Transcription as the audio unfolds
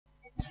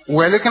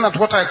we're looking at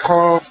what I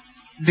call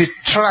the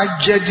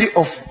tragedy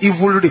of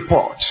evil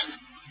report.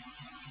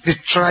 The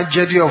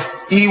tragedy of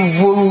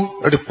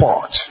evil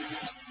report.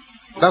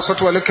 That's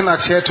what we're looking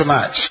at here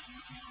tonight.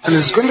 And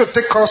it's going to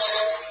take us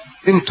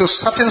into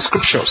certain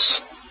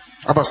scriptures,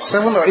 about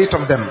 7 or 8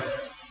 of them.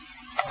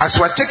 As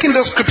we're taking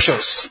those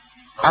scriptures,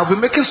 I'll be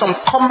making some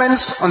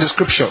comments on the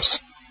scriptures.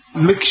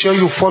 Make sure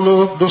you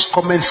follow those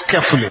comments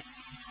carefully.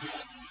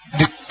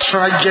 The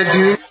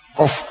tragedy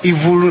of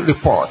evil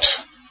report.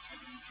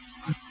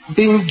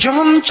 In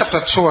John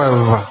chapter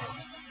 12,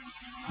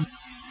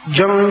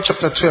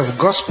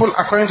 Gospel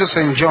according to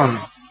St. John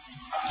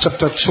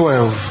chapter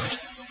 12,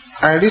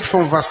 I read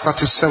from verse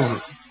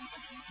 37.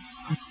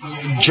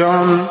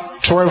 John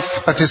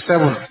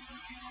 12:37.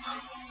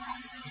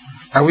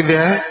 Are we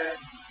there?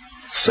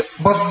 So,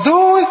 but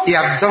though he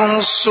had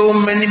done so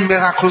many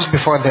miracles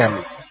before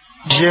them,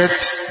 yet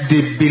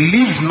they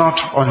believed not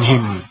on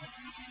him.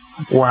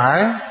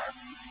 Why?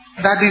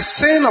 That the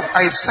saying of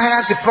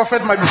Isaiah the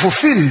prophet might be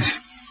fulfilled,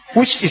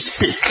 which he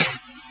spake,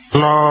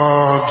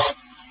 Lord,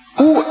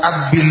 who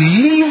hath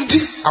believed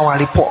our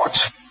report,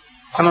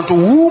 and unto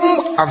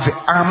whom hath the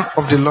arm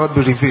of the Lord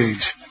be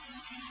revealed?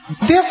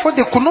 Therefore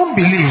they could not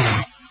believe,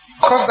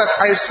 because that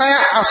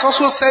Isaiah has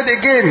also said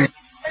again,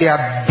 he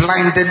had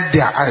blinded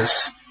their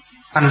eyes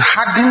and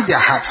hardened their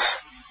hearts,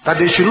 that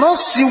they should not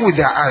see with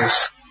their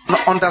eyes, nor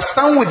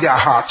understand with their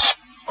heart,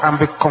 and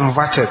be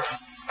converted,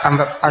 and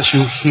that I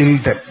should heal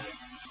them.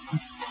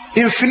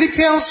 In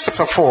Philippians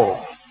chapter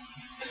 4,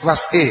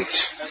 verse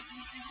 8.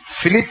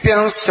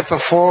 Philippians chapter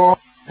 4,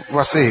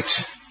 verse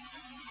 8.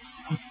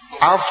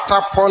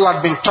 After Paul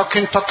had been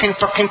talking,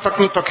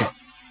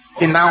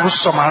 he now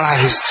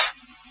summarized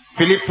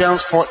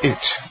Philippians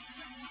 4:8.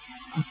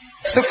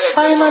 So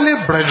finally,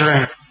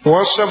 brethren,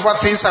 whatsoever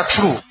things are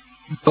true,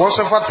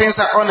 whatsoever things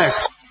are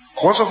honest,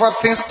 whatsoever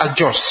things are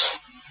just,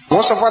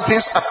 whatsoever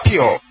things are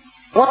pure,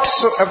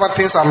 whatsoever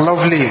things are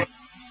lovely,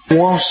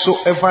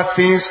 whatsoever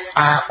things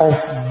are of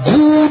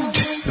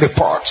good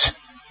report,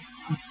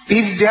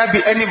 if there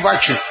be any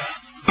virtue,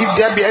 if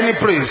there be any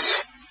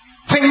praise,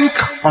 think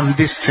on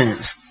these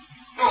things.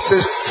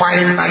 Say,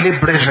 finally,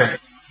 brethren,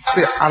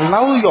 say,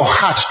 allow your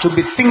heart to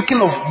be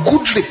thinking of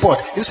good report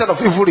instead of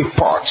evil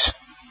report.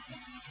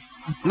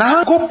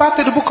 Now go back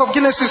to the book of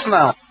Genesis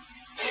now.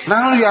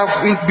 Now you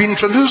have been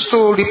introduced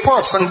to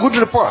reports and good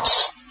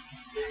reports.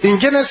 In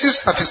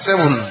Genesis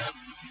 37,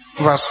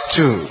 verse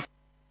 2.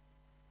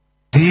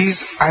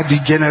 These are the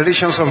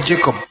generations of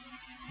Jacob.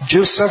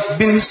 Joseph,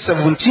 being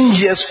 17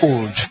 years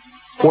old,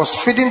 was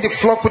feeding the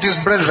flock with his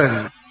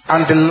brethren,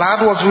 and the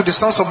lad was with the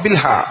sons of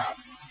Bilhah,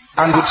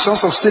 and with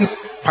sons of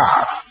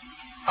Silpah,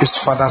 his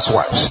father's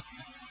wives.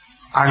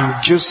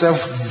 And Joseph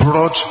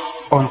brought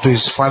unto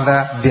his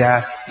father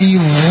their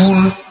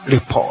evil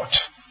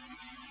report.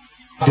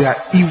 Their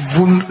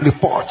evil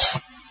report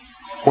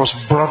was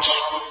brought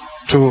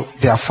to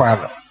their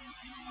father.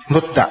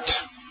 Note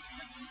that.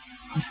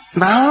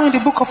 Now in the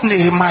book of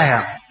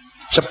Nehemiah,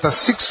 chapter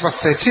 6, verse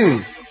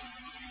 13.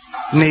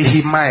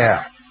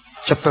 Nehemiah,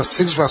 chapter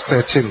 6, verse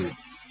 13.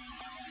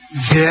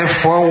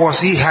 Therefore was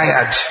he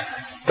hired,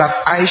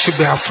 that I should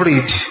be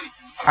afraid,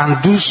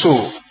 and do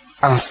so,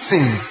 and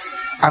sin,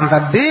 and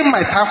that they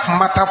might have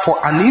matter for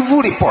an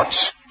evil report,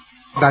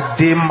 that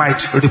they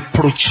might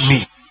reproach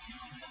me.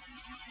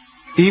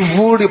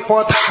 Evil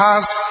report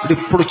has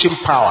reproaching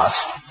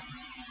powers.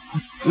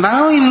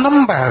 Now in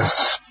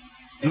Numbers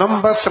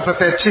chapter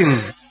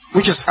 13,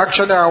 which is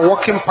actually our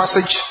working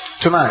passage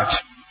tonight.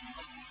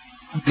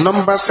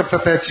 Numbers chapter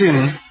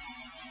 13,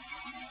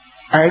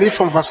 I read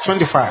from verse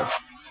 25.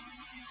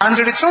 And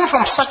they returned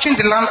from searching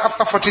the land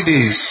after 40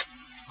 days.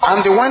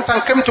 And they went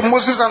and came to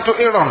Moses and to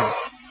Aaron,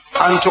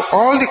 and to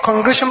all the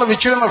congregation of the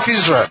children of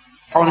Israel,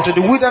 unto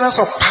the wilderness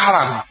of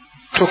Paran,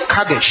 to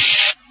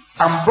Kadesh,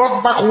 and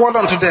brought back word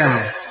unto them,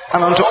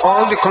 and unto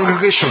all the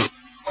congregation,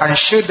 and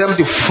showed them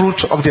the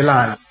fruit of the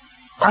land.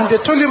 And they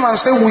told him and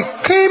said, we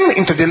came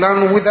into the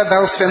land whither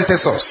thou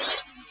sentest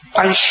us,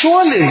 and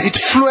surely it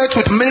floweth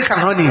with milk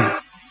and honey,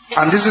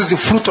 and this is the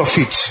fruit of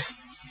it.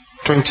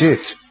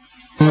 28.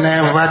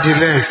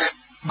 Nevertheless,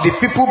 the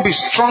people be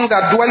strong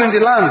that dwell in the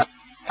land,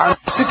 and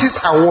cities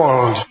are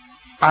walled,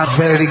 and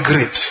very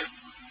great.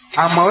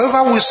 And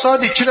moreover, we saw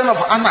the children of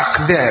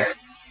Anak there.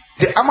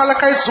 The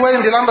Amalekites dwell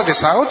in the land of the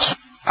south,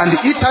 and the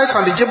Hittites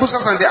and the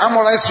Jebusites and the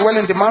Amorites dwell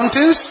in the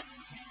mountains,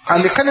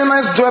 and the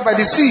Canaanites dwell by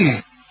the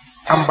sea,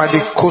 and by the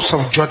coast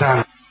of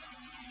Jordan.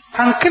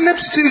 And Caleb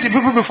stilled the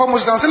people before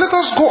Moses and said, let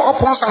us go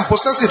up once and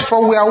possess it,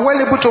 for we are well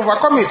able to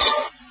overcome it.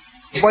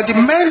 But the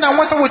men that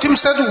went up with him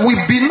said, we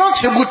be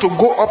not able to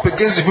go up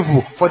against the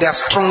people, for they are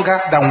stronger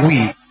than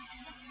we.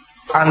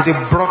 And they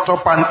brought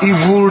up an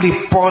evil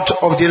report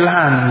of the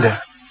land,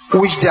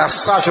 which they have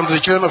searched unto the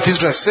children of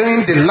Israel,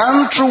 saying, the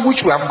land through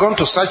which we have gone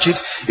to search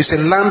it is a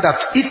land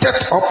that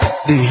eateth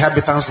up the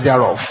inhabitants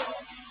thereof.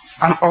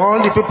 And all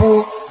the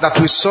people that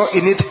we saw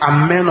in it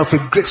are men of a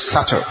great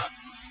stature.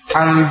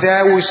 And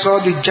there we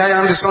saw the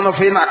giant, the son of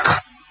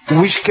Anak,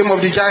 which came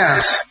of the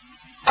giants.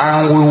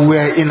 And we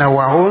were in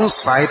our own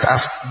sight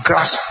as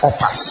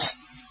grasshoppers.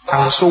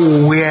 and so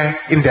were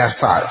in their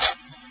sight.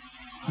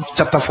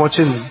 Chapter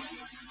 14,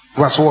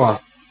 verse 1.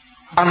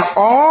 And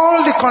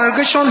all the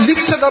congregation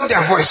lifted up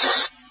their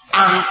voices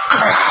and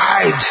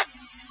cried.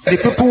 The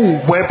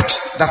people wept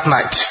that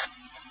night.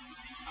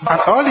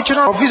 And all the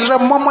children of Israel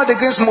murmured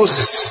against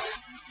Moses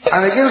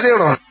and against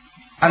Aaron.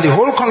 And the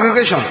whole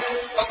congregation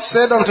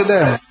said unto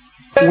them,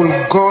 Will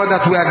God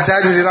that we had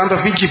died in the land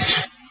of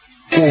Egypt,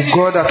 will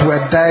God that we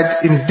had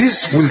died in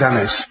this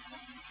wilderness?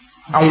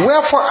 And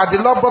wherefore hath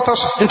the Lord brought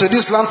us into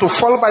this land to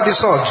fall by the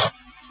sword,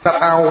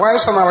 that our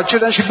wives and our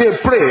children should be a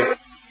prey?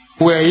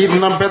 Were it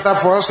not better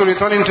for us to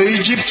return into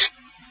Egypt?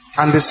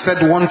 And they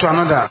said one to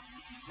another,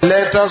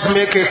 Let us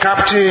make a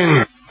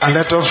captain, and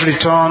let us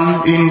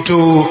return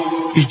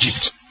into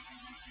Egypt.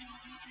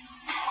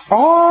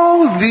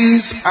 All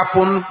these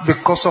happened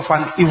because of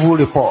an evil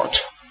report.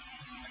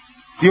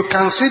 You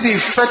can see the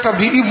effect of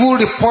the evil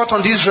report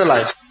on the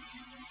Israelites.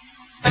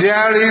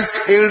 There is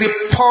a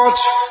report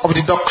of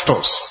the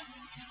doctors.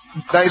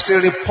 There is a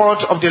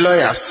report of the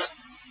lawyers.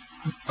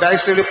 There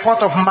is a report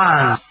of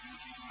man.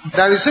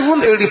 There is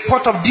even a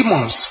report of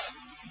demons.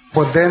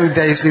 But then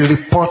there is a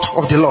report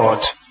of the Lord.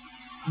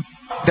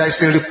 There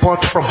is a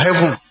report from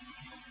heaven.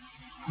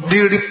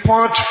 The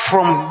report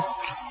from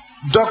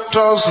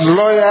doctors,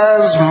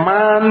 lawyers,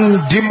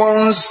 man,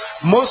 demons,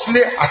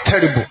 mostly are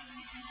terrible.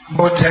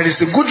 But there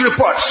is a good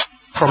report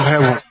from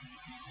heaven.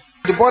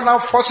 The ball now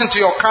falls into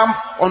your camp.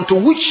 Onto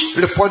which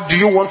report do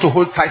you want to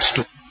hold tight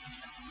to?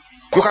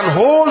 You can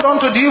hold on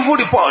to the evil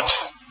report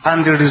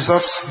and the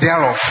results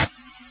thereof.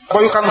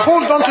 But you can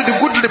hold on to the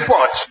good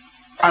report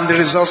and the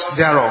results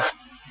thereof.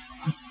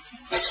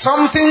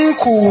 Something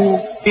could,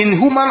 in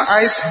human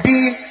eyes,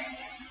 be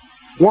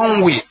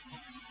one way.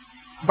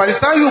 By the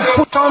time you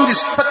put on the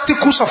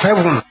spectacles of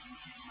heaven,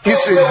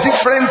 it's a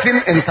different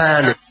thing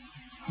entirely.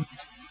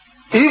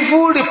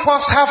 Evil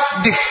reports have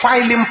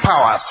defiling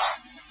powers.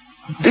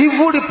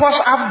 Evil reports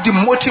have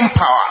demoting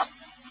power.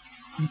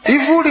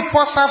 Evil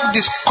reports have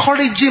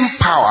discouraging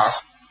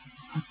powers.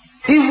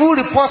 Evil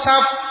reports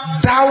have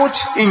doubt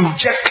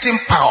injecting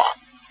power.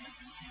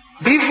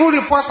 Evil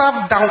reports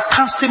have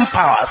downcasting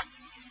powers.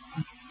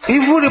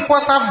 Evil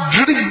reports have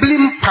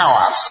dribbling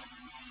powers.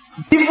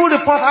 Evil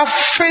reports have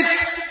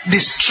faith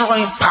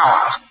destroying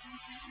powers.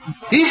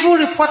 Evil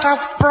reports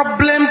have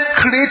problem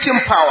creating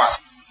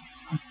powers.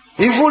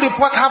 Evil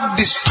reports have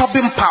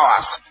disturbing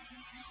powers.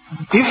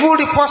 Evil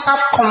reports have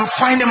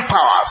confining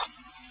powers.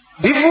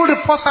 Evil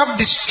reports have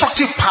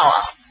destructive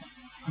powers.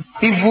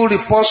 Evil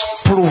reports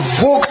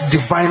provoke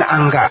divine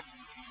anger.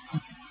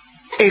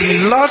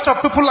 A lot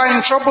of people are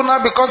in trouble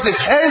now because they've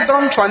held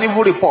on to an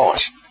evil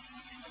report.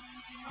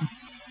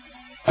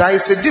 There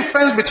is a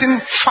difference between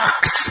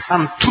facts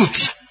and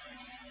truth.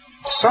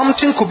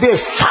 Something could be a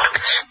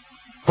fact,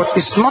 but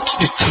it's not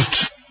the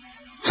truth.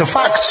 It's a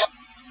fact,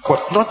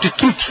 but not the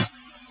truth.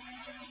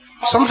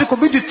 Something could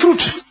be the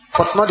truth,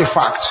 but not the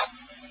fact.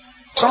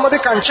 Somebody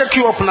can check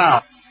you up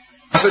now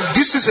and say,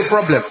 this is a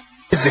problem.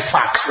 It's the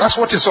fact. That's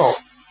what it's all.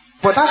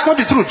 But that's not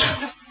the truth.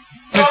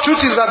 The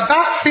truth is that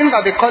that thing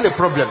that they call a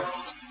problem,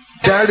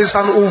 there is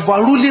an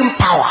overruling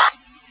power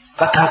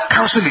that can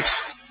cancel it.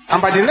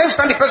 And by the next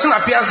time the person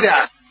appears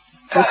there,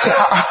 they say,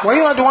 were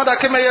you not the one that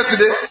came here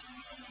yesterday?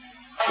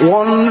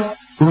 One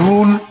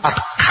rule had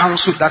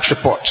cancelled that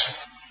report.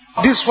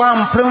 This is why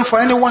I'm praying for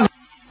anyone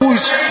who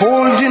is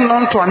holding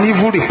on to an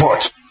evil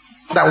report.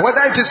 That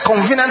whether it is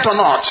convenient or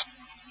not,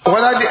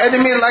 whether the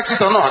enemy likes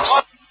it or not,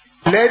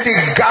 let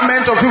the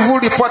garment of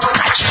evil report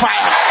catch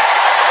fire.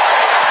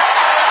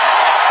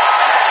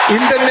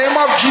 In the name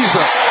of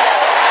Jesus.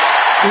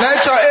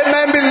 Let your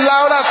amen be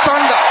loud as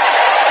thunder.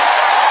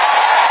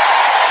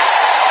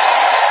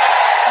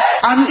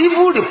 An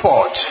evil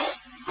report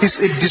is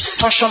a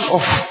distortion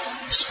of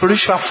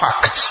spiritual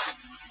facts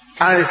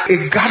and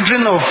a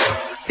gathering of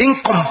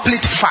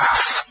incomplete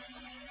facts,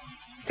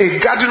 a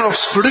gathering of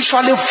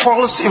spiritually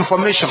false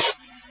information.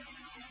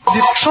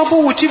 The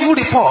trouble with evil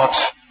report,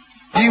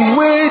 the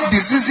way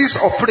diseases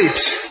operate,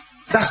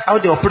 that's how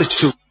they operate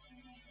too.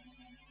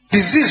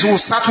 Disease will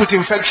start with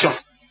infection.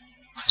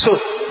 So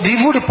the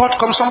evil report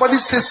comes, somebody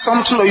says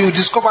something or you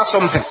discover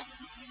something,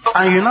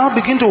 and you now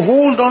begin to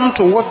hold on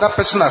to what that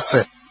person has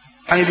said,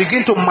 and you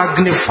begin to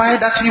magnify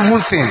that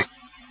evil thing,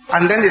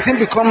 and then the thing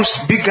becomes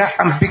bigger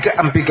and bigger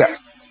and bigger.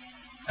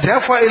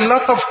 Therefore, a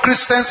lot of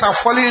Christians are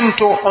falling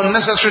into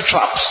unnecessary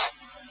traps.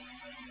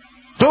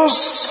 Those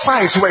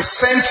spies were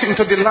sent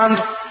into the land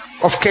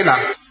of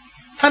Canaan,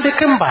 and they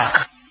came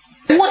back.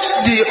 What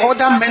the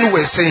other men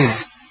were saying,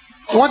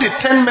 what the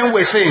 10 men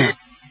were saying,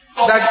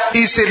 that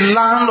is a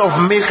land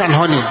of milk and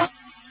honey.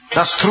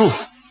 That's true.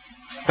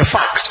 A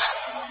fact.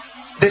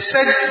 They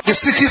said the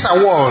cities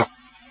are walled.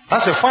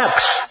 That's a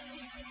fact.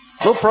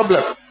 No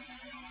problem.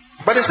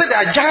 But they said there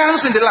are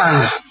giants in the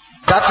land.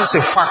 That is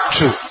a fact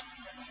too.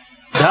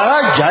 There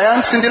are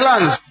giants in the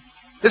land.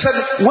 They said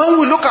when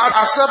we look at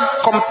ourselves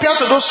compared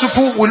to those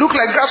people, we look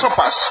like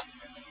grasshoppers.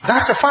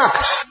 That's a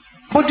fact.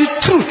 But the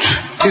truth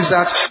is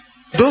that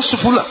those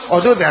people,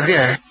 although they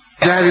are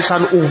there is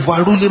an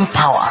overruling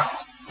power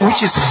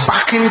which is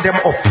backing them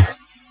up.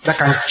 that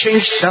can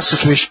change that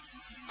situation.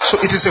 So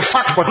it is a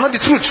fact, but not the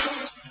truth.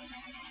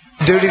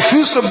 They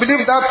refused to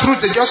believe that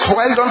truth. They just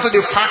held on to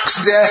the facts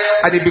there,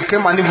 and it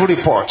became an evil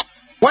report.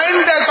 When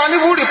there's an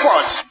evil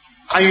report,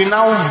 and you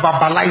now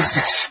verbalize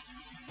it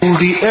in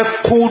the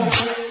echoed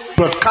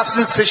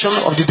broadcasting station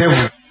of the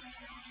devil,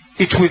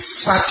 it will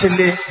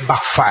certainly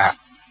backfire.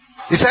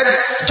 He said,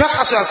 just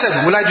as I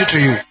said, will I do to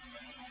you?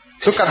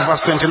 Look at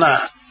verse 29.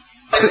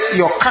 Say,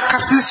 your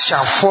carcasses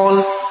shall fall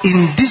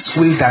in this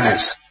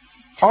wilderness.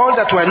 All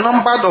that were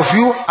numbered of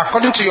you,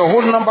 according to your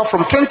whole number,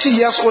 from 20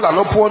 years old and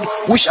upward,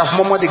 which have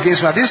murmured against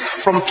me. That is,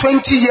 from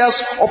 20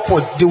 years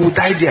upward, they will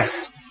die there.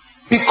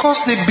 Because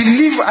they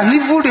believe an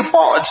evil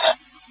report.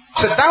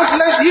 So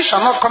doubtless ye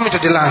shall not come into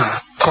the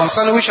land,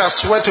 concerning which I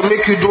swear to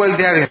make you dwell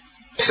therein.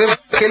 Save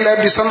Caleb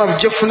the son of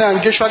Jephunneh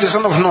and Joshua the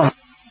son of Nun.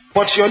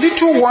 But your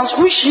little ones,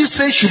 which ye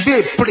say should be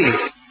a prey,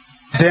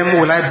 them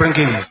will I bring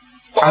in,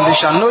 and they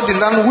shall know the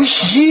land which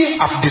ye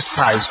have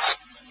despised.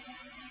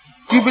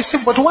 You'll be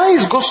saying, but why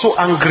is God so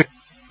angry?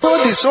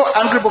 God is so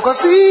angry because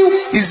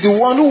he is the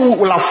one who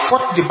will have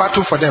fought the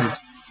battle for them.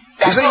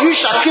 He said, you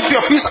shall keep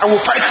your peace, I will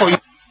fight for you.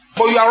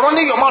 But you are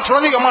running your mouth.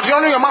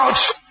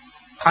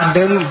 And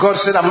then God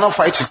said, I'm not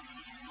fighting.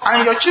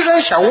 And your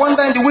children shall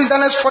wander in the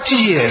wilderness 40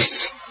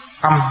 years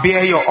and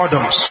bear your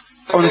odors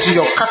until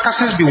your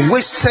carcasses be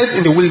wasted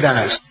in the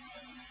wilderness.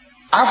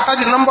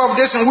 After the number of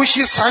days in which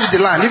ye search the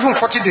land, even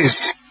 40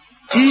 days,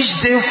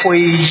 each day for a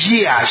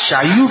year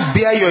shall you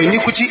bear your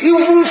iniquity,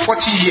 even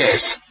 40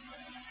 years.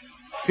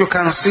 You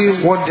can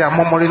see what their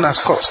murmuring has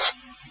caused.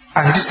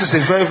 And this is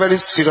a very, very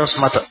serious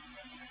matter.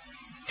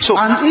 So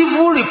an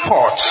evil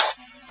report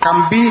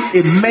can be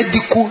a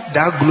medical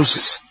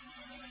diagnosis.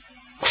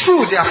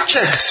 True, they have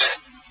checked.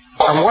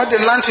 And what they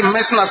learned in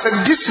medicine has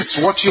said, this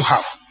is what you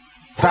have.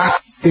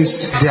 That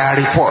is their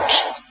report.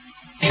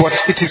 But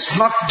it is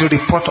not the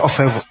report of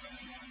evil.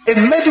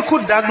 A medical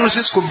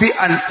diagnosis could be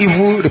an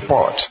evil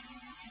report.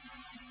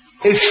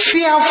 A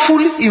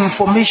fearful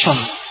information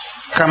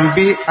can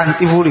be an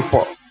evil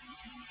report.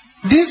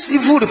 This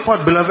evil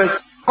report, beloved,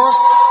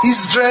 caused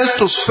Israel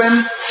to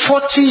spend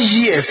 40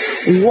 years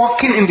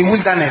walking in the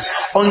wilderness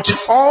until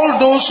all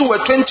those who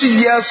were 20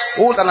 years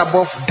old and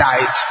above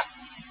died.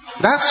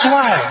 That's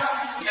why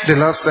the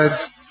Lord said,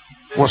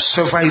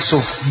 whatsoever is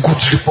of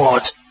good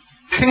report,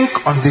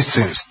 think on these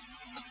things.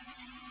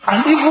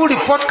 An evil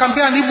report can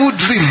be an evil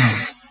dream.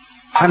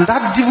 And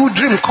that evil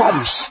dream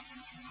comes.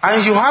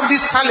 And you have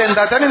this talent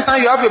that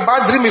anytime you have a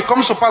bad dream, it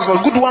comes to pass,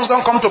 but good ones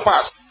don't come to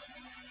pass.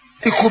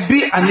 It could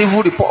be an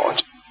evil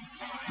report.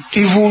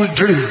 Evil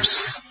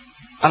dreams.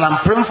 And I'm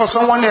praying for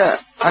someone here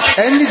that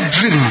any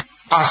dream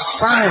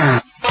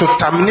assigned to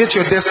terminate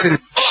your destiny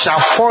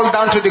shall fall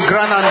down to the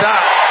ground and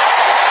die.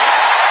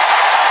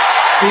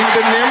 In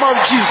the name of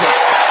Jesus.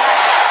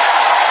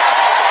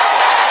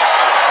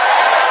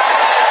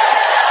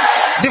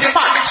 The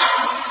fact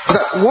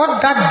that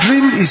what that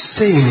dream is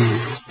saying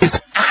is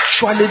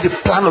actually the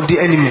plan of the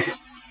enemy.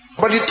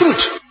 But the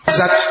truth is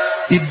that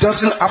it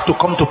doesn't have to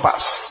come to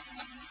pass.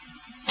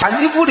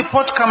 An evil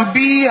report can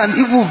be an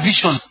evil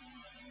vision.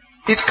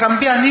 It can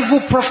be an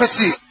evil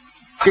prophecy.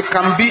 It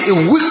can be a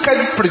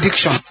wicked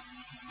prediction.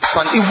 It's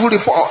an evil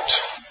report.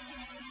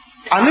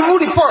 An evil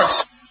report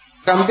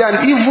can be an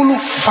evil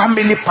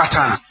family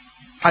pattern.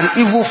 An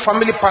evil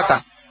family pattern.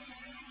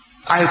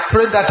 I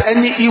pray that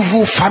any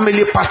evil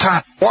family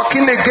pattern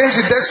working against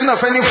the destiny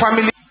of any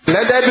family,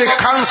 let them be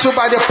cancelled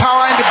by the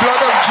power and the blood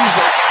of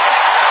Jesus.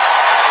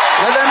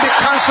 Let them be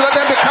cancelled. Let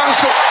them be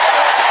cancelled.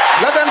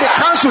 Let them be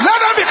cancelled. Let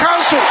them be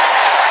cancelled.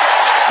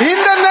 In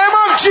the name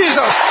of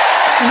Jesus,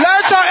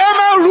 let your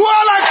amen roar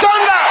like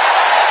thunder.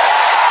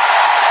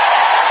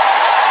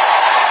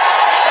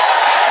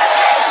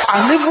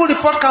 An evil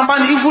report can be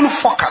an evil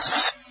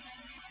forecast.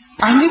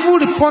 An evil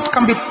report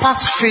can be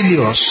past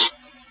failures.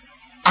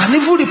 An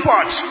evil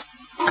report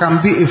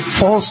can be a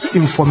false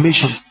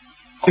information.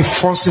 A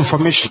false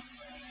information.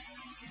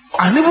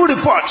 An evil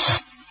report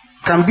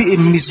can be a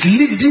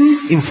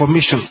misleading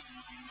information.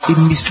 A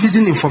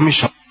misleading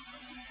information.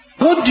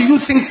 What do you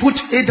think put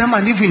Adam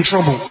and Eve in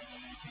trouble?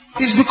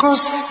 It's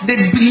because they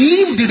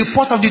believed the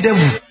report of the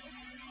devil.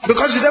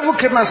 Because the devil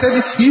came and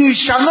said, you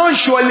shall not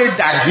surely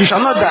die. You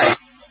shall not die.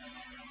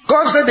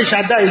 God said they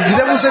shall die. The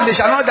devil said they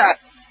shall not die.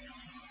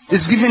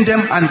 It's giving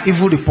them an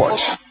evil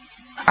report.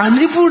 An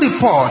evil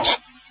report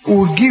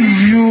will give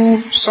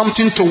you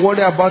something to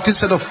worry about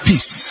instead of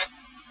peace.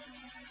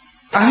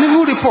 An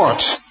evil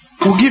report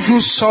will give you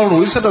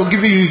sorrow instead of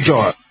giving you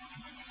joy.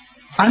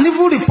 An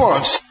evil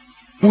report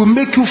will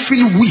make you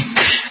feel weak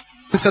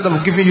instead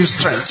of giving you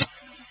strength.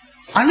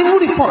 An evil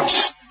report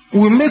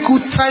will make you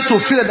try to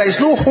feel that there is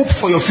no hope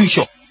for your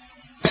future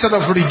instead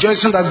of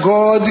rejoicing that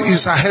God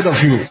is ahead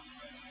of you.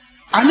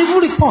 An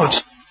evil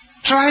report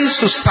tries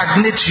to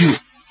stagnate you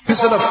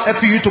instead of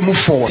helping you to move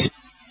forward.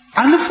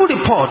 An evil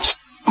report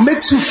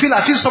makes you feel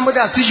as if somebody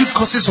has issued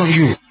curses on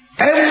you.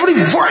 Every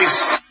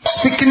voice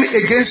speaking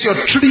against your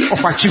tree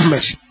of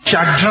achievement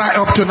shall dry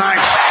up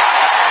tonight.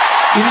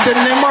 In the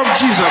name of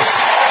Jesus.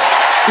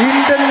 In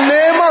the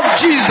name of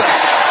Jesus.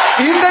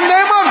 In the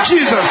name of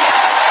Jesus.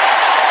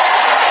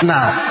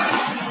 Now,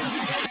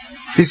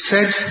 he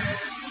said,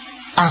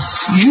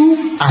 as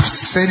you have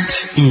said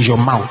in your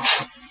mouth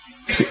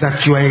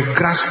that you are a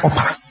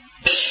grasshopper,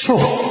 so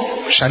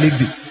shall it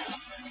be.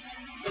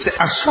 Say,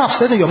 as you have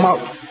said in your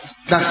mouth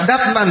that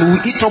that land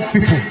will eat up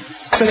people.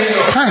 Say,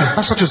 fine,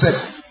 that's what you said.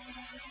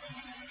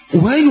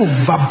 When you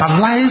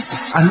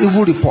verbalize an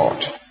evil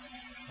report,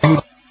 you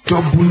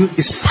double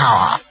its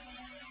power.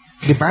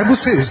 The Bible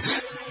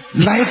says,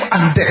 life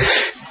and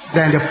death,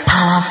 they are in the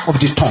power of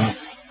the tongue.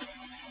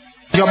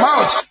 Your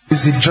mouth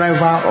is the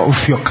driver of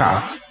your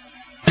car.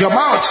 Your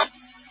mouth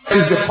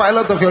is the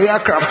pilot of your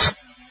aircraft.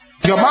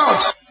 Your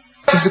mouth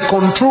is the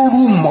control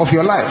room of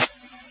your life.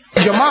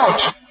 Your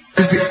mouth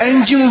is the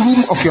engine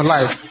room of your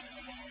life.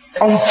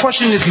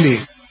 Unfortunately,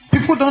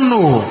 people don't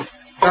know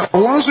that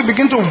once you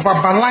begin to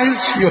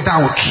verbalize your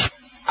doubt,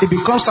 it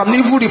becomes an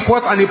evil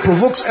report and it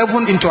provokes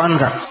heaven into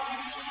anger.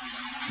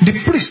 The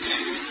priest,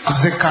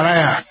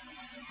 Zechariah,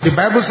 the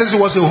Bible says he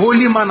was a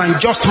holy man and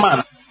just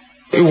man.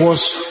 He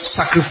was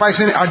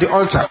sacrificing at the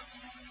altar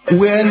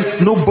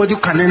when nobody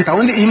can enter,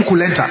 only him could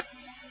enter.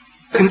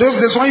 In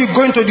those days, when you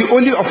go into the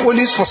Holy of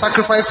Holies for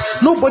sacrifice,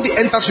 nobody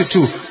enters with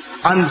you.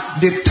 And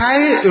they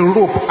tie a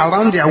rope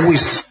around their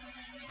waist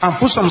and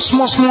put some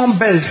small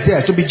bells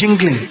there to be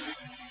jingling.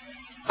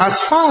 As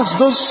far as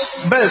those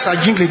bells are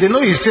jingling, they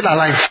know he's still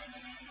alive.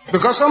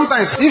 Because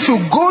sometimes if you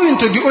go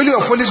into the Holy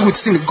of Holies with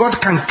sin, God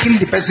can kill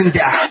the person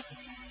there.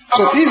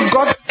 So if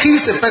God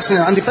kills a person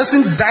and the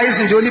person dies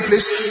in the holy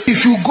place,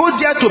 if you go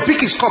there to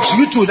pick his corpse,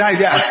 you too die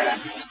there.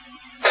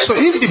 So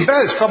if the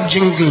bells stop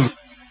jingling,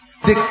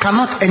 they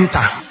cannot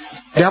enter.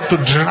 They have to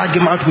drag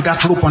him out with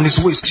that rope on his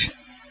waist.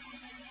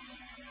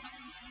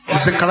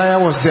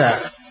 Zechariah was there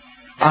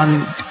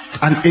and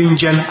an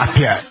angel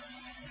appeared.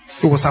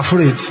 He was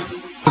afraid.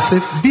 He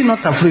said, be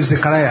not afraid,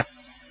 Zechariah.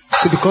 He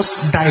said, because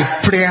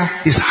thy prayer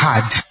is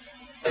heard.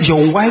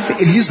 Your wife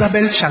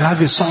Elizabeth shall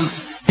have a son.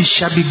 He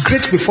shall be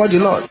great before the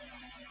Lord.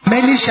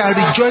 Many shall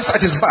rejoice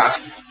at his birth.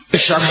 He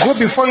shall go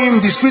before him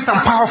in the spirit and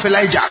power of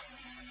Elijah.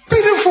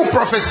 Beautiful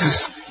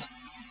prophecies.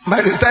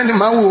 By the time the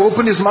man will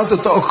open his mouth to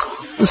talk,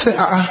 he say,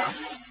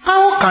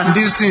 how can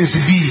these things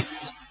be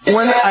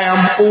when I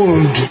am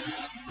old?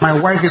 My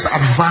wife is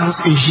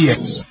advanced in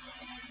years.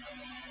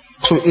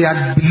 So he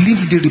had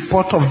believed the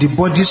report of the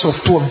bodies of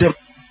two of them.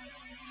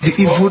 The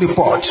evil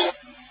report.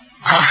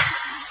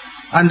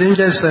 And the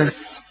angel said,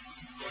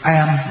 I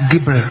am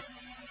Gabriel.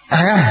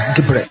 I am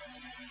Gabriel,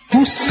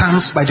 who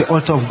stands by the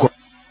altar of God.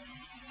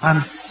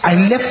 And I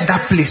left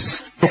that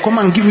place to come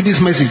and give you this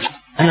message.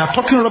 And you are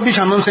talking rubbish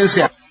and nonsense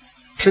here.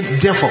 He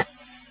said, therefore,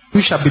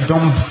 you shall be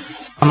dumb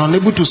and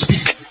unable to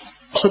speak,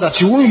 so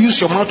that you won't use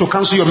your mouth to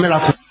cancel your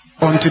miracle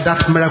until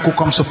that miracle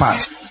comes to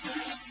pass.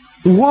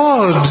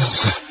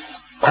 Words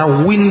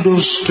are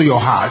windows to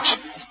your heart.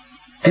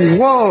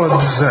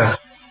 Words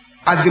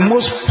are the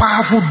most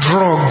powerful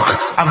drug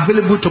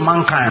available to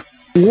mankind.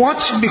 What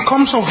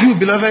becomes of you,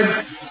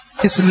 beloved,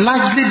 is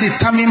largely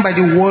determined by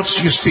the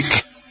words you speak.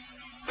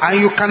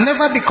 And you can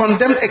never be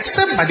condemned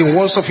except by the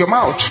words of your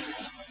mouth.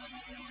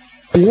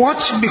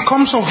 What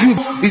becomes of you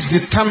is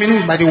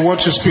determined by the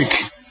words you speak.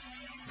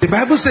 The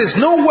Bible says,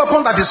 no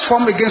weapon that is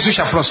formed against you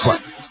shall prosper.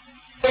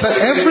 So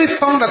every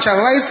tongue that shall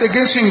rise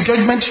against you in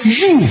judgment,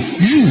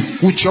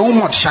 you with your own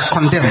mouth shall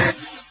condemn.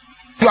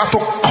 You are to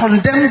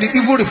condemn the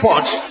evil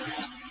report.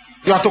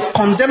 You are to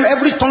condemn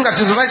every tongue that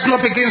is rising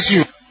up against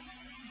you.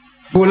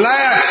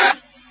 Goliath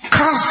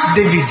cursed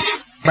David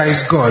by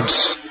his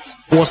gods.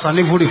 Was an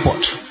evil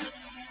report.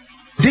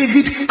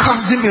 David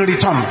cursed him in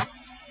return.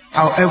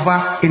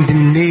 However, in the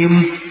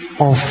name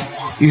of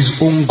his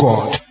own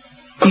God,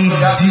 he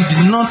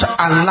did not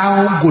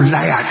allow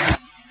Goliath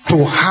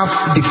to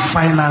have the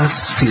final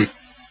say.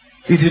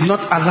 He did not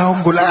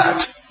allow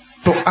Goliath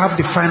to have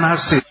the final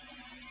say.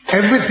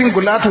 Everything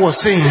Goliath was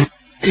saying,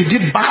 he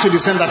did back to the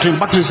sender,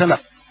 back to the sender.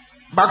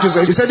 Back to the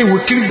sender. He said he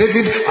would kill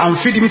David and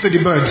feed him to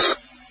the birds.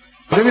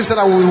 David said,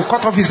 I will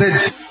cut off his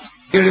head.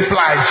 He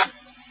replied.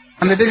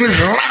 And then David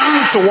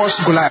ran towards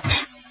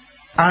Goliath.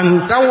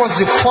 And that was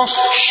the first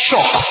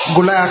shock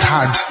Goliath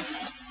had.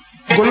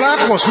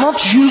 Goliath was not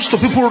used to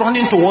people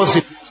running towards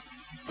him.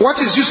 What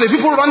is used to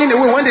people running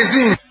away when they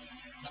see him?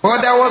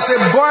 But there was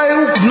a boy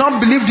who did not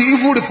believe the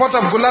evil report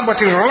of Goliath, but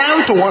he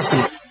ran towards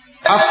him.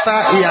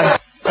 After he had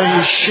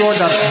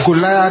ensured that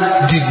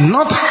Goliath did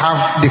not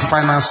have the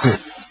final say.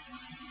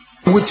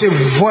 With a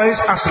voice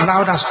as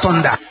loud as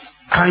thunder,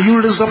 can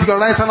you raise up your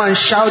right hand and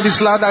shout this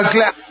loud and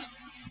clear?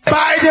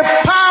 By the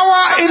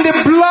power in the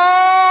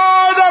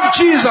blood of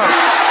Jesus,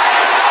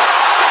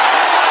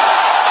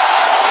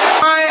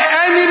 my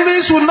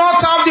enemies will not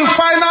have the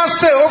final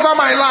say over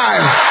my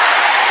life.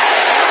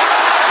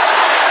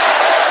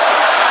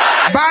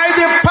 By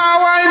the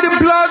power in the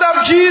blood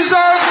of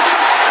Jesus,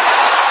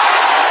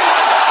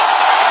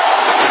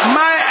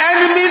 my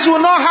enemies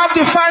will not have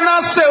the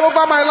final say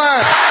over my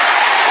life.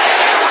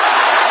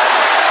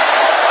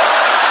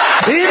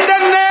 In the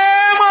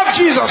name of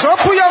Jesus,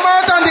 open your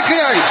mouth and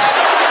declare it.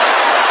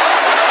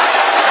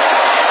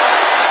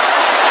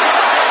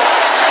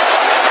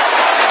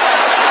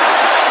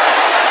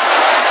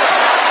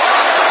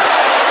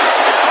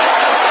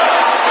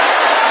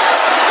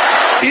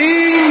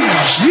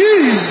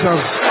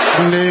 Jesus'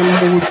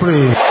 name we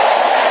pray.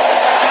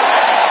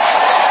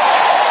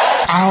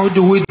 How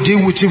do we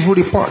deal with evil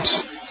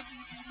reports?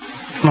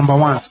 Number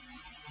one,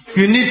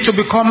 you need to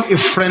become a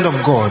friend of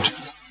God.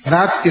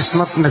 That is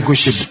not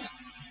negotiable.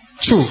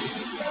 Two,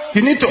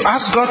 you need to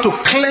ask God to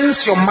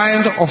cleanse your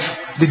mind of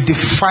the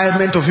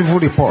defilement of evil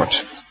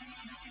report.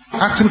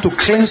 Ask Him to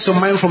cleanse your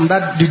mind from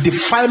that, the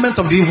defilement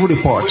of the evil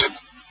report.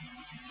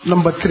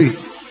 Number three,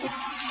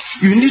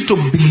 you need to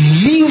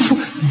believe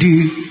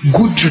the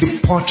good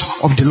report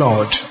of the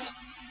Lord.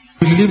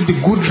 Believe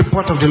the good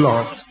report of the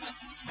Lord.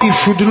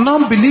 If you do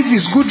not believe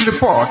His good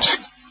report,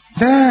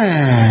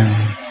 then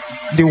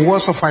the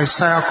words of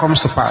Isaiah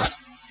comes to pass.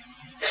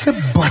 Say,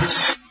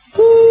 but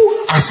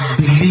who has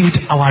believed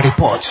our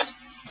report?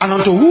 And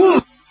unto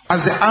whom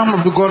has the arm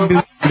of the God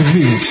been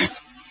revealed?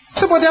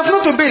 Say, but they have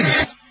not obeyed.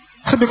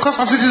 Say, because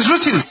as it is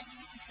written,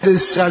 they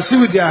shall see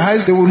with their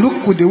eyes, they will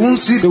look, they won't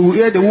see, they will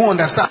hear, they won't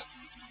understand.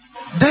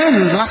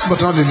 Then, last but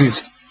not the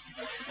least,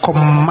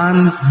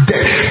 command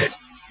death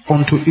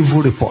unto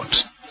evil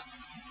report.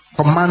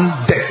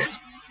 Command death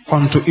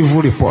unto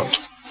evil report.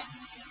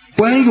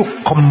 When you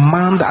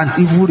command an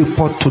evil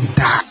report to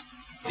die,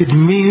 it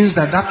means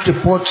that that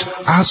report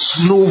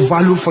has no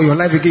value for your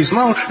life again. It's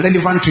not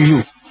relevant to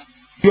you.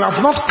 You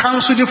have not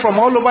cancelled it from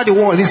all over the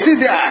world. It's still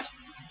there.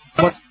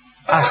 But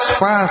as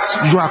far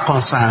as you are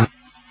concerned,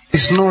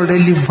 it's not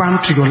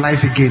relevant to your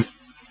life again.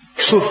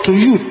 So to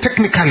you,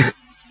 technically,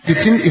 the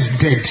thing is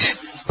dead.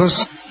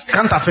 Because it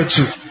can't affect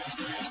you.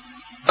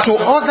 To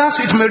others,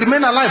 it may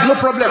remain alive, no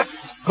problem.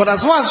 But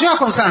as far as you are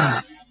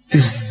concerned,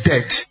 it's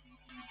dead.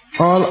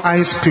 All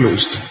eyes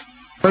closed.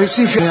 But you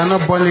see, if you are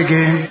not born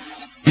again,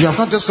 you have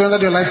not just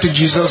surrendered your life to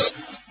Jesus,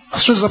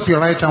 just raise up your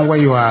right hand where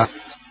you are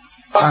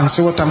and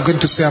say what I'm going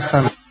to say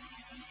after me.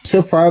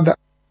 Say, Father,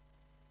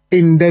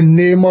 in the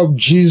name of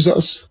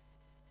Jesus,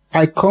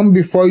 I come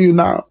before you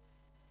now.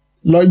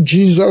 Lord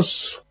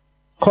Jesus,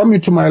 come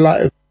into my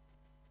life.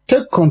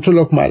 Take control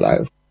of my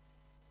life.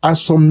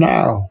 As from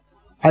now,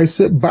 I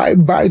say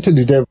bye-bye to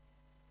the devil.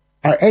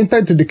 I enter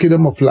into the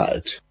kingdom of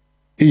light.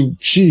 In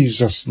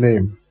Jesus'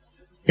 name,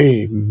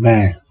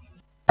 amen.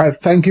 I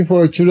thank you for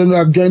your children who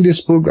have joined this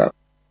program.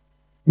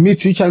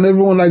 Meet each and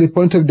every one at the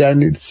point of their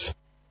needs.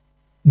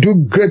 Do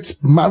great,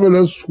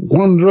 marvelous,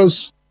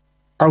 wondrous,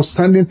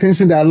 outstanding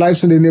things in their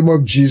lives in the name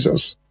of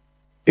Jesus.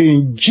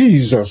 In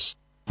Jesus'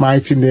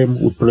 mighty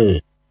name we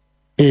pray.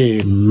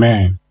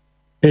 Amen.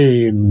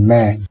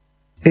 Amen.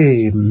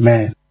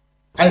 Amen.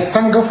 I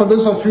thank God for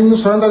those of you who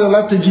surrender your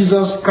life to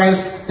Jesus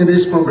Christ in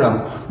this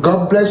program.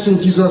 God bless you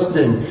in Jesus'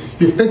 name.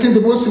 You've taken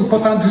the most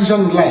important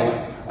decision in life,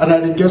 and I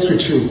rejoice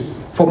with you.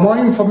 For more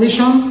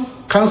information,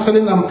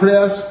 counseling and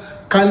prayers,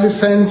 kindly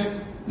send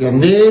your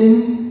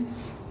name,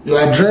 your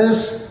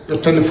address, your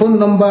telephone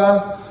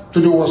number to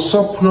the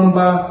WhatsApp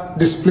number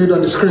displayed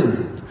on the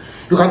screen.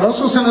 You can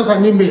also send us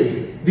an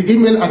email. The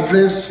email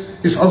address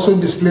is also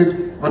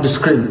displayed on the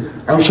screen,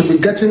 and we shall be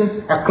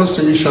getting across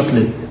to you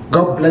shortly.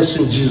 God bless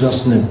you in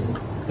Jesus' name.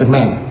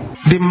 Amen.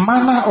 The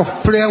manner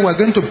of prayer we're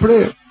going to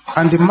pray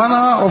and the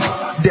manner of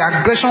the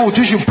aggression with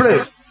which you pray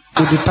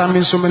will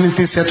determine so many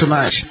things here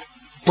tonight.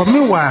 But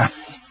meanwhile,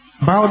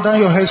 bow down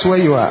your heads where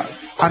you are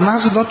and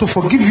ask the Lord to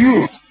forgive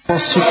you for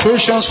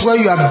situations where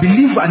you have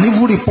believed an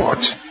evil report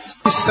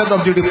instead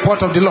of the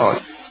report of the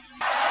Lord.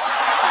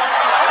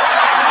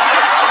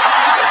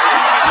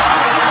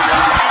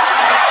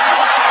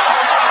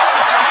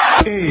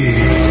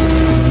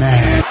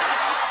 Amen.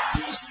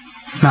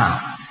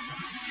 Now,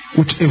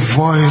 with a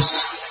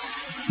voice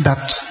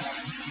that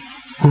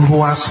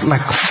roars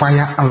like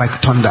fire and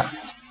like thunder.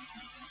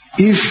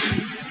 If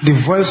the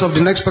voice of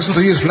the next person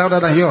to you is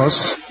louder than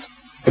yours,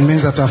 it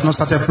means that you have not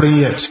started praying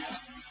yet.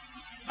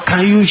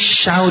 Can you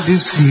shout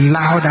this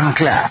loud and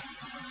clear?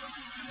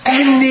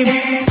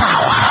 Any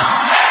power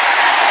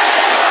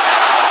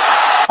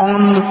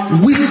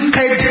on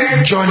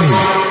wicked journey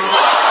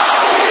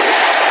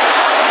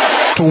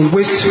to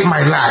waste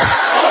my life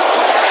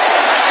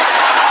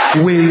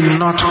will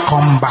not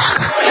come back.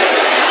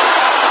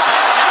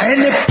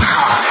 Any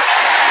power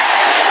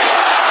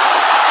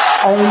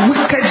on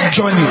wicked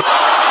journey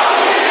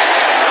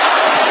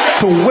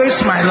to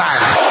waste my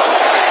life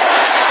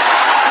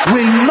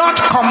will not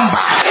come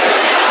back.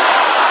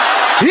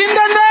 In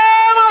the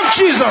name of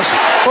Jesus,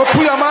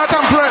 open your mouth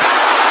and pray.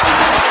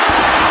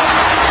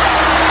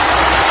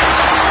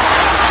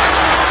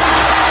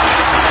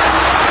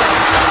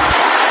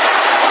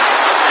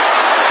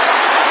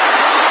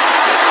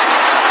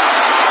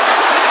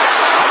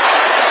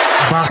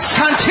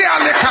 Basanti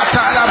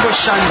alekatara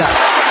boshanda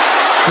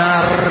na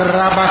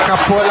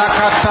rabakapola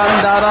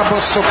katanda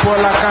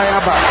rabosopola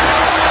kayaba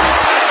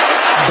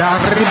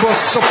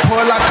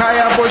daribosopola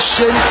kayabo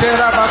shente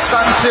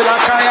rabasanti la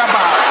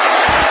kayaba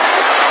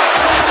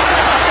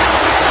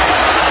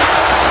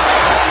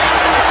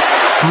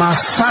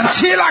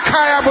masanti la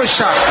kayabo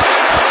sha.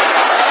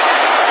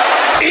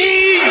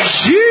 In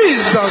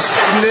Jesus'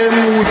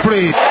 name we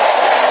pray.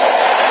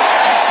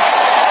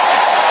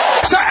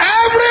 So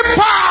every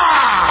power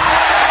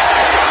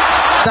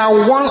that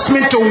wants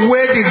me to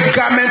wear the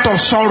garment of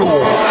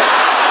sorrow.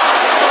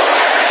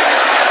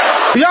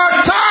 Your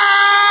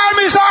time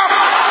is up.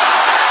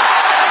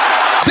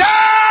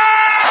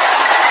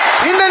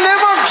 Death, in the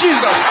name of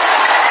Jesus.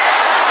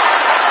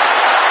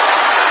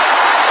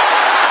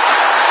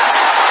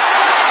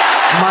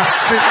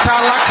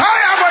 Masita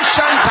lakaya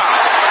bashanta.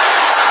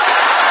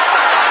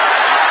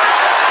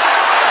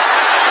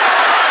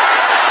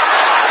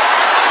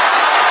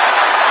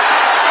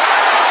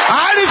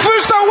 I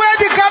refuse to wear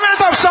the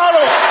garment of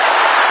sorrow.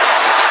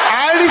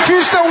 I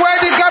refuse to wear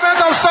the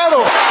garment of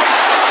sorrow.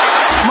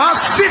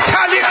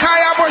 Masita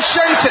likaya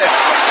bashante.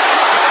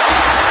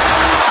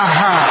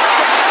 Aha.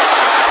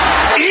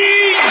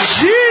 In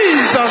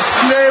Jesus'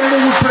 name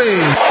we pray.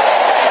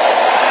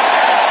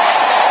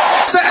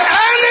 Say,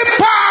 any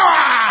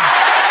power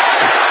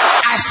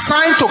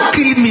assigned to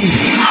kill me,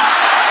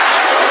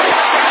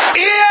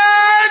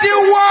 hear the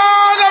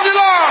word of the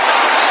Lord.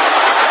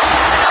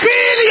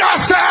 Kill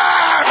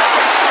yourself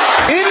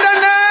in the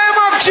name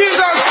of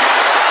Jesus.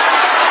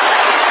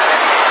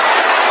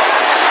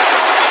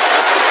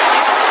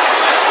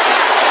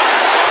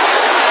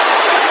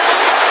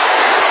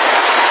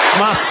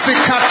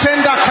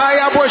 Masikatenda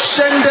kaya bo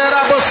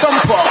shendera bo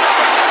sompo.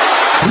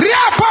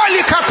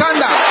 Reoport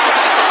katanda.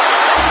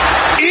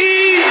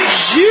 In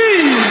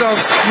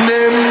Jesus'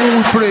 name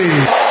we pray.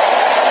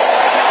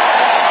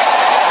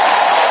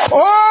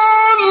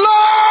 Oh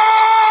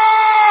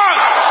Lord,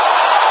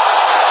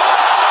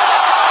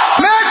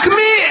 make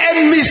me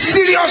a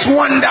mysterious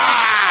wonder.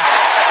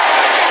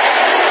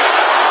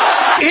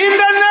 In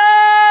the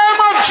name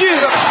of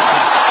Jesus.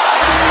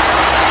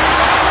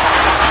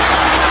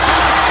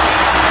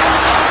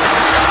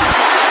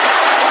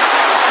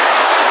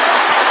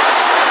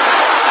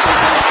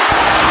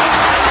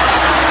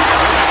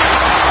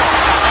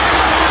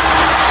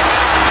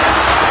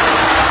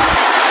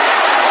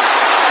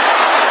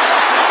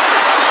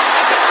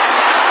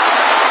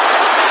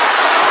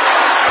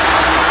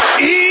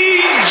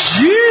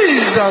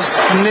 Jesus'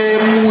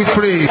 name we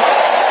pray.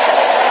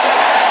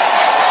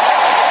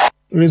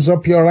 Raise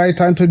up your right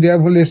hand to the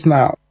heavens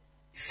now.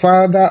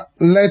 Father,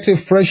 let a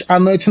fresh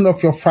anointing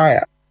of your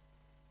fire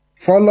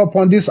fall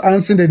upon these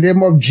hands in the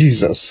name of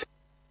Jesus.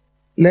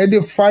 Let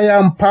the fire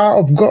and power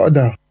of God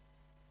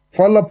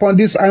fall upon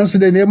these hands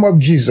in the name of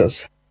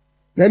Jesus.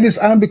 Let this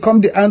hand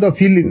become the hand of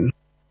healing.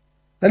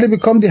 Let it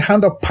become the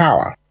hand of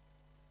power.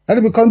 Let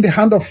it become the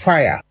hand of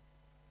fire.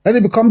 Let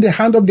it become the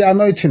hand of the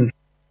anointing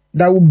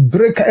that will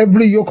break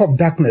every yoke of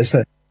darkness.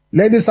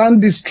 Let this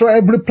hand destroy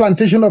every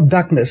plantation of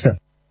darkness.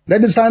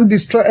 Let this hand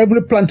destroy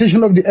every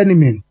plantation of the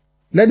enemy.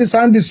 Let this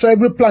hand destroy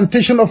every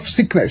plantation of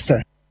sickness.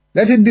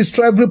 Let it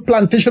destroy every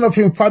plantation of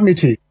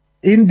infirmity.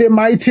 In the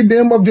mighty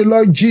name of the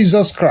Lord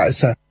Jesus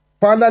Christ.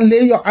 Father,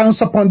 lay your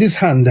hands upon this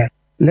hand.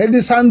 Let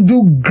this hand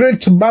do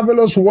great,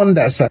 marvelous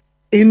wonders.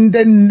 In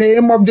the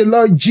name of the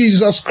Lord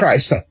Jesus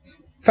Christ.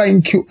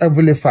 Thank you,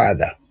 Heavenly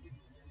Father.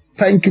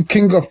 Thank you,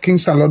 King of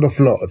Kings and Lord of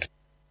Lords.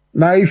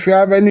 Now, if you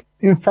have any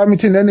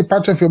infirmity in any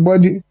part of your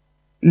body,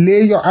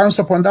 lay your hands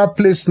upon that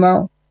place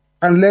now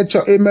and let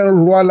your amen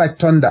roar like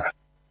thunder.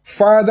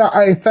 Father,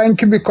 I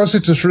thank you because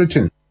it is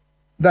written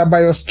that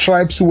by your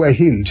stripes we were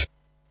healed.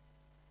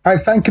 I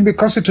thank you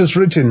because it is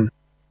written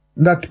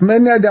that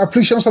many are the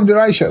afflictions of the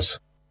righteous,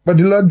 but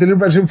the Lord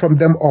delivered him from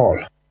them all.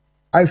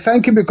 I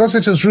thank you because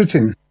it is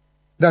written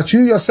that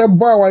you yourself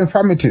bore our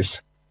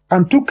infirmities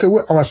and took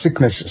away our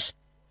sicknesses.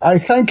 I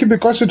thank you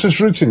because it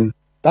is written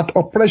that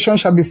oppression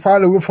shall be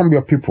far away from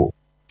your people.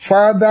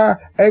 Father,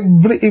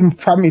 every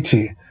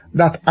infirmity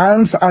that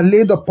hands are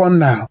laid upon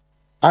now,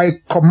 I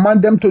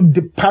command them to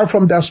depart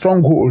from their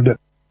stronghold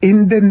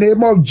in the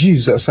name of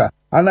Jesus.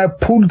 And I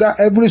pull down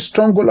every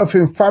stronghold of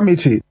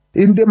infirmity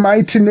in the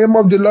mighty name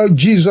of the Lord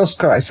Jesus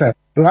Christ.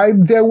 Right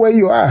there where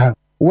you are,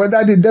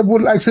 whether the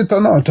devil likes it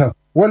or not,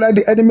 whether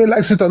the enemy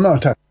likes it or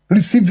not,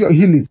 receive your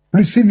healing,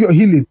 receive your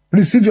healing,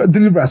 receive your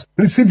deliverance,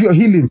 receive your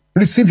healing,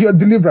 receive your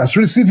deliverance,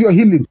 receive your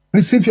healing,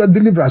 receive your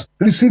deliverance,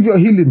 receive your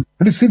healing,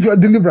 receive your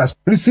deliverance,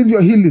 receive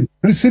your healing,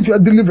 receive your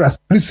deliverance,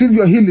 receive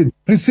your healing,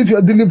 receive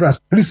your deliverance,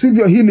 receive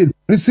your healing,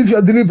 receive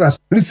your deliverance,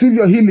 receive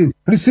your healing,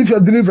 receive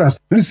your deliverance,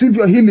 receive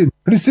your healing,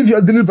 receive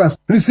your deliverance,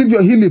 receive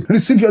your healing,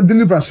 receive your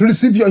deliverance,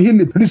 receive your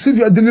healing, receive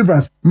your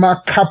deliverance.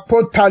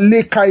 Makapota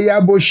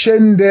lekaya bo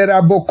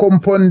shendera bo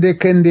komponde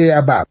kende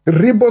yaba.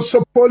 Ribo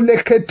sopole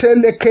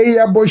ketele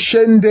kaya bo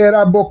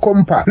shendera bo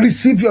kompa.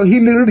 Receive your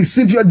healing,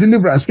 receive your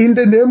deliverance in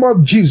the name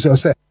of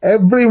Jesus.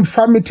 Every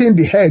infirmity in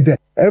the head,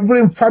 every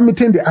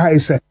infirmity in the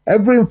eyes,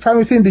 every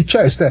infirmity in the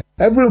chest,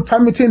 every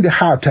infirmity in the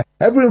heart,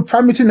 every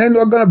infirmity in any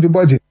organ of the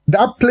body,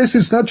 that place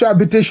is not your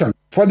habitation.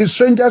 For the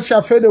strangers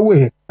shall fade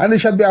away, and they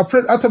shall be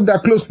afraid out of their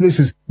closed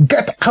places.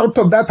 Get out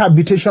of that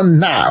habitation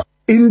now.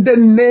 In the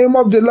name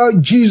of the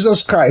Lord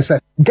Jesus Christ,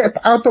 get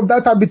out of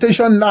that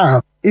habitation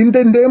now. In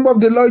the name of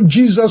the Lord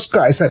Jesus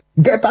Christ,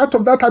 get out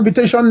of that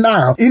habitation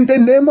now. In the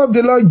name of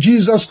the Lord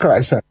Jesus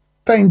Christ.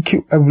 Thank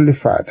you, Heavenly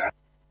Father.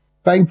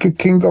 Thank you,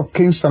 King of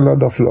Kings and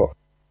Lord of Lords.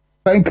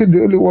 Thank you,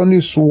 the only one who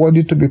is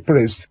worthy to be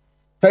praised.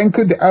 Thank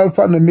you, the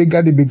Alpha and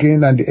Omega, the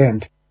beginning and the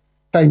end.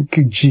 Thank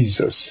you,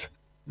 Jesus.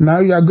 Now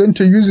you are going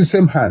to use the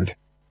same hand.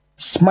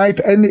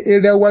 Smite any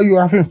area where you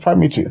have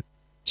infirmity.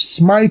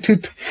 Smite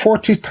it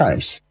 40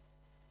 times.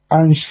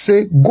 And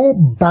say, go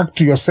back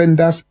to your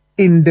senders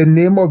in the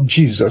name of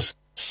Jesus.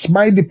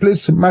 Smite the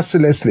place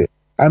mercilessly.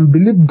 And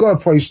believe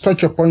God for his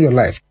touch upon your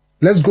life.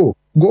 Let's go.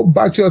 Go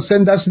back to your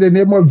senders in the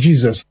name of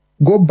Jesus.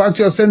 Go back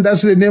to your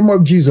senders in the name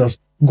of Jesus.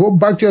 Go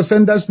back to your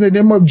senders in the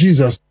name of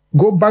Jesus.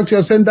 Go back to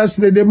your senders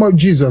in the name of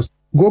Jesus.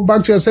 Go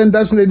back to your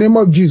senders in the name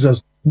of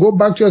Jesus. Go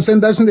back to your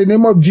senders in the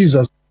name of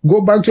Jesus.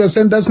 Go back to your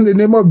senders in the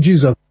name of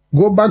Jesus.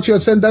 Go back to your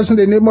senders in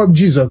the name of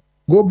Jesus.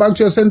 Go back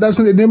to your senders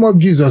in the name of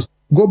Jesus.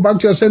 Go back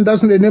to your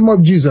senders in the name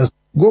of Jesus.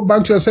 Go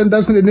back to your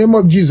senders in the name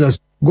of Jesus.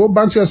 Go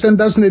back to your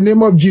senders in the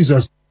name of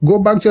Jesus. Go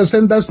back to your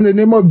senders in the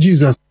name of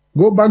Jesus.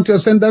 Go back to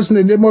your senders in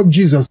the name of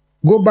Jesus.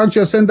 Go back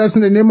to your senders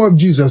in the name of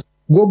Jesus.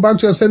 Go back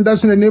to your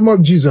senders in the name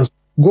of Jesus.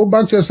 Go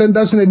back to your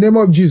senders in the name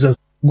of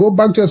Jesus. Go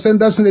back to your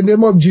senders in the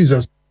name of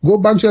Jesus. Go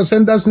back to your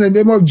senders in the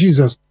name of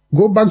Jesus.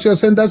 Go back to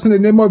your senders in the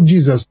name of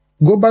Jesus.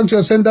 Go back to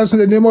your senders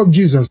in the name of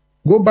Jesus.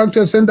 Go back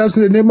to your senders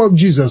in the name of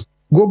Jesus.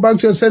 Go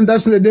back to your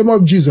senders in the name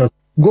of Jesus.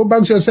 Go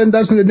back to your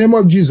senders in the name of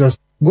Jesus.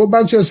 Go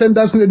back to your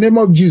senders in the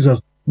name of Jesus.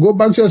 Go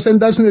back to your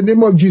senders in the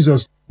name of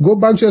Jesus. Go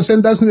back to your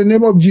senders in the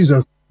name of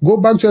Jesus. Go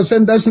back to your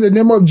senders in the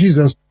name of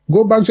Jesus.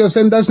 Go back to your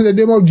senders in the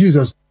name of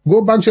Jesus.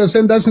 Go back to your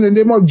senders in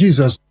the name of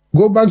Jesus.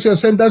 Go back to your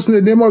senders in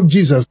the name of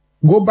Jesus.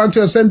 Go back to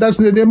your senders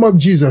in the name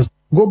of Jesus.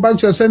 Go back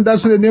to your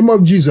senders in the name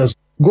of Jesus.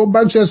 Go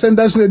back to your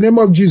senders in the name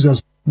of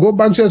Jesus. Go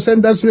back to your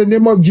senders in the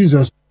name of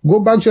Jesus.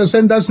 Go back to your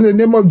senders in the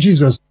name of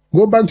Jesus.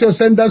 Go back to your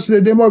senders in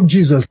the name of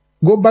Jesus.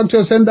 Go back to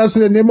your senders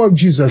in the name of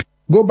Jesus.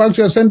 Go back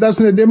to your senders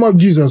in the name of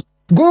Jesus.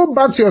 Go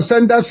back to your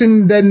senders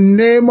in the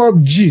name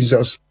of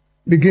Jesus.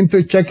 Begin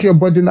to check your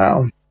body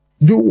now.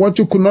 Do what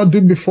you could not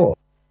do before.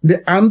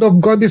 The hand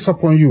of God is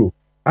upon you,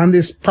 and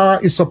his power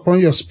is upon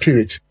your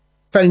spirit.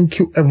 Thank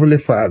you, Heavenly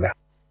Father.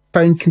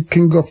 Thank you,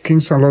 King of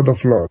Kings and Lord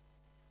of Lords.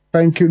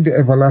 Thank you, the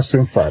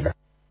everlasting Father.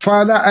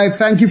 Father, I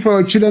thank you for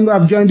your children who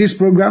have joined this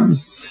program.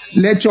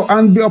 Let your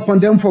hand be upon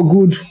them for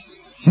good.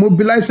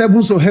 Mobilize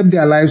heavens to help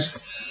their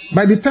lives.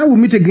 By the time we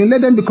meet again,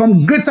 let them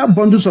become greater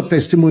bundles of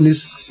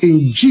testimonies.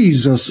 In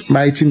Jesus'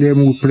 mighty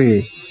name we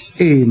pray.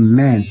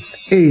 Amen.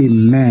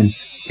 Amen.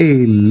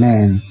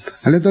 Amen.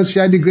 And let us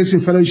share the grace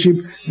in fellowship,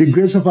 the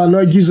grace of our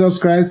Lord Jesus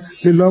Christ,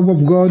 the love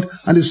of God,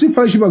 and the sweet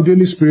fellowship of the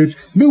Holy Spirit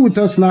be with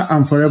us now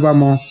and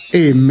forevermore.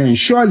 Amen.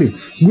 Surely,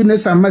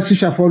 goodness and mercy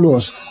shall follow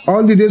us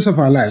all the days of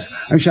our lives,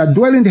 and we shall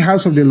dwell in the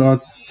house of the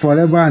Lord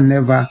forever and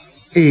ever.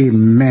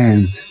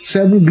 Amen.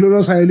 7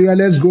 glorious hallelujah.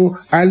 Let's go.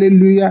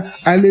 Hallelujah.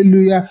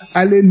 Hallelujah.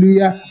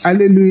 Hallelujah.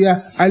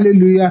 Hallelujah.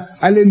 Hallelujah.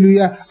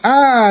 Hallelujah.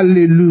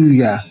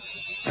 Hallelujah.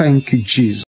 Thank you, Jesus.